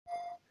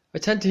I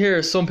tend to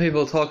hear some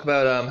people talk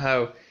about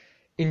how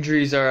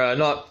injuries are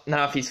not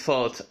Nafi's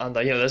fault, and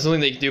there's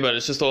nothing they can do about it.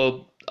 It's just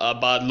all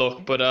bad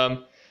luck. But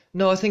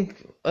no, I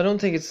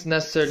don't think it's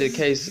necessarily the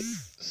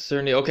case.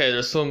 Certainly, okay,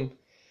 there's some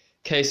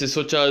cases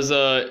such as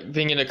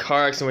being in a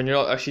car accident when you're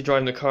not actually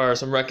driving the car,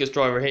 some reckless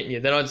driver hitting you.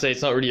 Then I'd say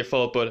it's not really your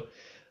fault. But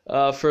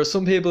for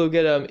some people who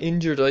get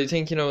injured, I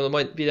think it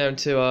might be down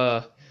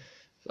to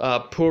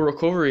poor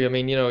recovery. I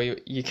mean,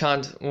 you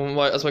can't.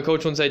 As my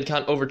coach once said, you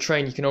can't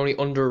overtrain. You can only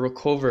under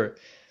recover.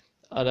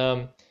 And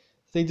I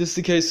think this is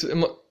the case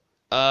in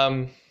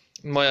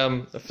my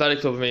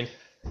athletic club. I mean,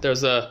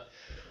 there's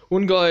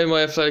one guy in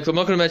my athletic club. I'm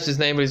not going to mention his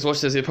name, but he's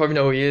watched this. He'll probably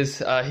know who he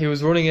is. He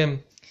was running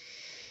him.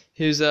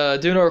 He was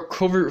doing a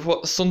recovery.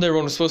 What Sunday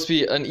run was supposed to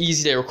be an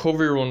easy day,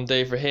 recovery run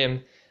day for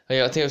him.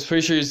 I think I was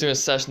pretty sure he was doing a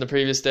session the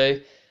previous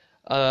day.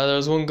 There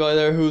was one guy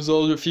there who was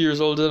older, a few years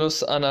older than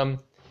us, and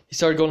he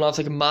started going off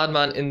like a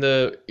madman in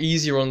the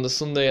easy run the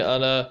Sunday,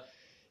 and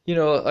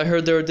I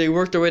heard they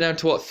worked their way down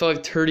to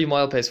 5:30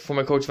 mile pace before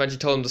my coach eventually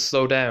told him to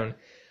slow down.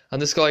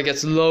 And this guy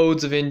gets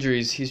loads of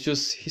injuries. He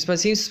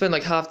seems to spend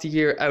like half the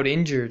year out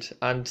injured.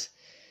 And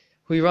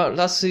we ran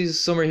last season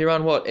summer. He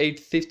ran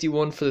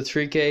 8:51 for the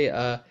 3K,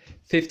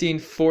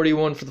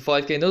 15:41 for the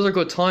 5K. And those are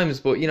good times,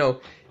 but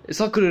it's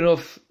not good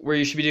enough where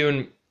you should be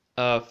doing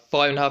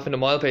 5.5 minute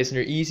mile pace in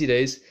your easy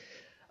days.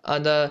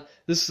 And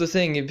this is the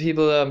thing.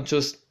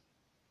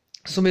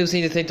 Some people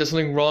seem to think there's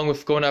something wrong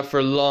with going out for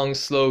a long,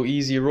 slow,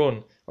 easy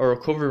run or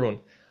recovery run,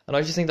 and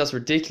I just think that's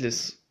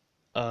ridiculous.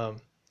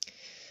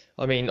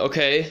 I mean,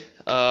 okay,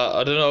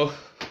 I don't know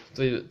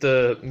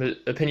the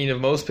opinion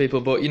of most people,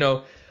 but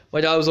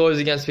my dad was always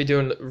against me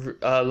doing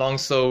long,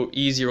 slow,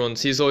 easy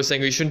runs. He was always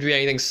saying you shouldn't do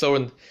anything slower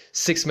than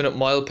 6 minute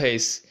mile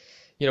pace.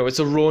 It's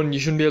a run. You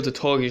shouldn't be able to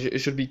tug. It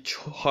should be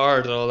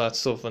hard and all that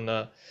stuff. And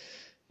my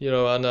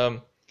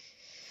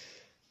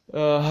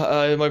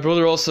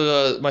brother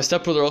also, my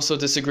stepbrother also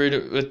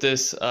disagreed with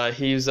this.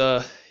 He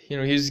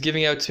was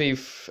giving out to me.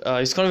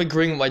 He's kind of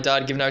agreeing with my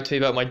dad, giving out to me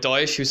about my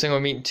diet. He was saying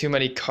I'm eating too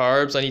many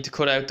carbs. I need to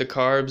cut out the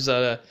carbs,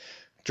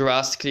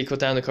 drastically cut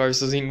down the carbs.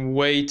 So I was eating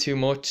way too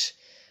much.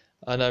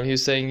 And he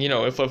was saying,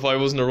 if I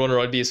wasn't a runner,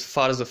 I'd be as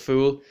fat as a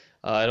fool.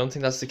 I don't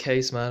think that's the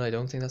case, man. I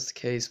don't think that's the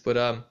case.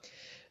 But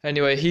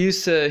anyway, he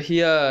was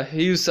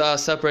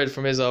separated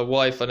from his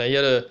wife, and he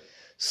had a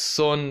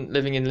son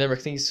living in Limerick.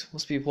 I think he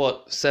must be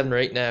 7 or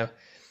 8 now,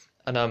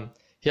 and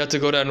he had to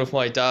go down with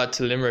my dad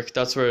to Limerick.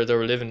 That's where they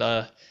were living.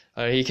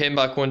 He came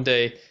back one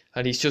day,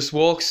 and he just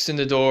walks in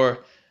the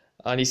door,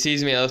 and he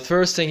sees me, and the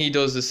first thing he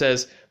does is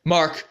says,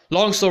 "Mark,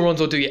 long slow runs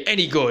don't do you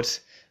any good."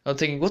 I'm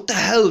thinking, what the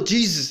hell,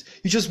 Jesus?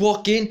 You just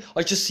walk in,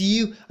 I just see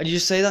you, and you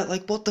just say that?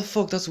 Like, what the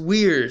fuck? That's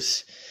weird.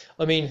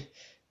 I mean,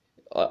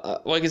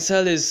 what I can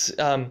tell is,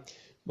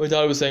 my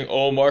dad was saying,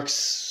 "Oh,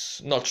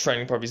 Mark's not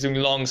training properly. He's doing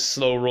long,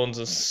 slow runs,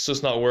 and it's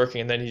just not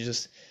working." And then he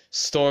just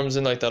storms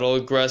in like that, all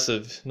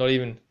aggressive, not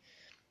even,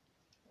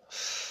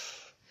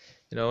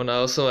 and I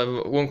also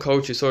have one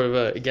coach who's sort of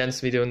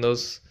against me doing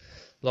those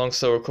long,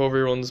 slow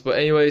recovery runs. But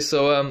anyway,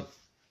 so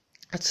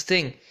that's the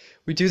thing.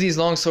 We do these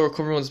long, slow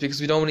recovery runs because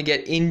we don't want to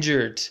get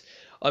injured.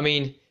 I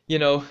mean, a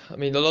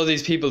lot of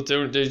these people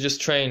they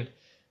just train.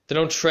 They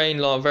don't train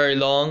very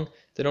long.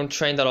 They don't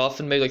train that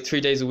often, maybe like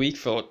 3 days a week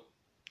for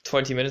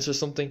 20 minutes or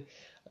something.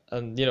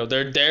 And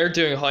they're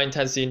doing high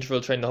intensity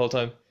interval training the whole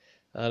time.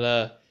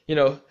 And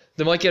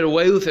they might get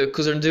away with it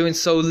because they're doing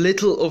so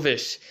little of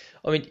it.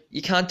 I mean,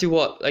 you can't do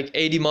like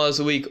 80 miles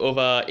a week of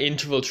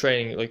interval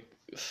training, like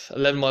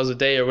 11 miles a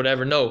day or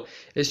whatever. No,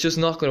 it's just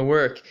not going to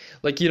work.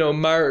 Like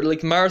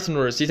like marathon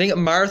runners. Do you think a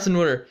marathon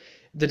runner,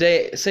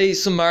 say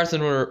some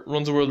marathon runner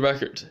runs a world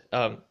record,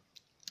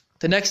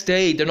 the next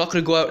day they're not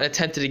going to go out and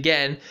attempt it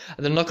again,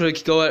 and they're not going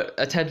to go out and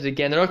attempt it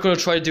again. They're not going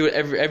to try to do it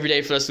every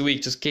day for the rest of the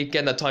week. Just keep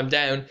getting that time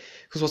down,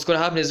 because what's going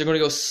to happen is they're going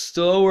to go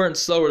slower and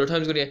slower. Their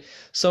time's going to get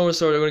slower and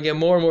slower. They're going to get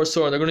more and more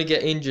sore, and they're going to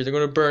get injured. They're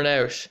going to burn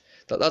out.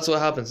 That's what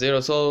happens.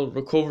 It's all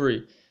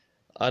recovery,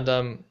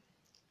 and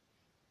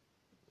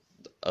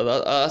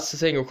that's the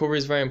thing. Recovery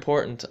is very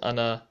important, and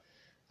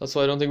that's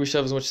why I don't think we should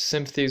have as much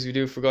sympathy as we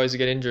do for guys who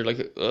get injured.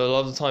 Like, a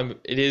lot of the time,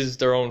 it is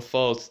their own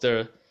fault.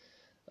 They're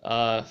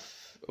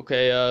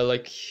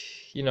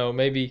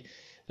maybe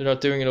they're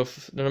not doing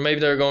enough. Maybe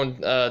they're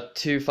going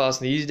too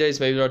fast in the easy days.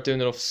 Maybe they're not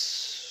doing enough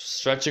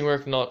stretching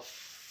work, not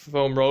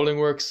foam rolling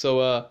work. So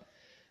I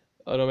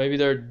don't know. Maybe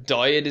their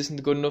diet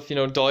isn't good enough.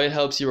 Diet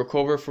helps you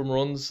recover from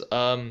runs.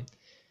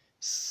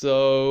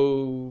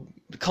 So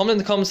comment in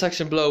the comment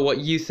section below what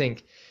you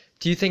think.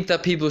 Do you think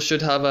that people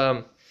should have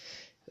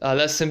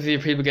less sympathy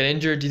if people get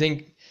injured? Do you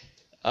think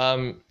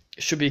it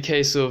should be a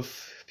case of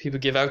people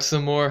give out to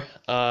them more?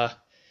 Do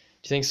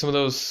you think some of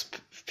those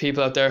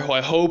people out there, who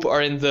I hope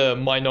are in the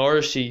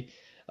minority,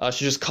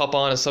 should just cop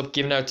on and stop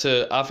giving out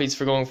to athletes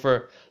for going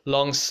for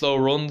long, slow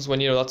runs when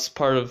that's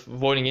part of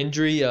avoiding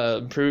injury,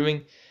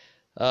 improving?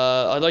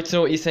 I'd like to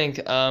know what you think.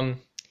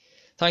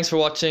 Thanks for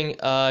watching.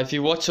 If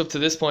you watch up to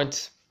this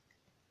point,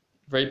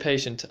 very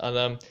patient,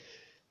 and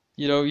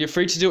you're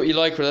free to do what you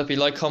like, whether that be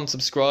like, comment,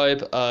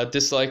 subscribe,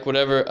 dislike,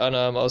 whatever, and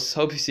I'll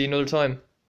hope you see you another time.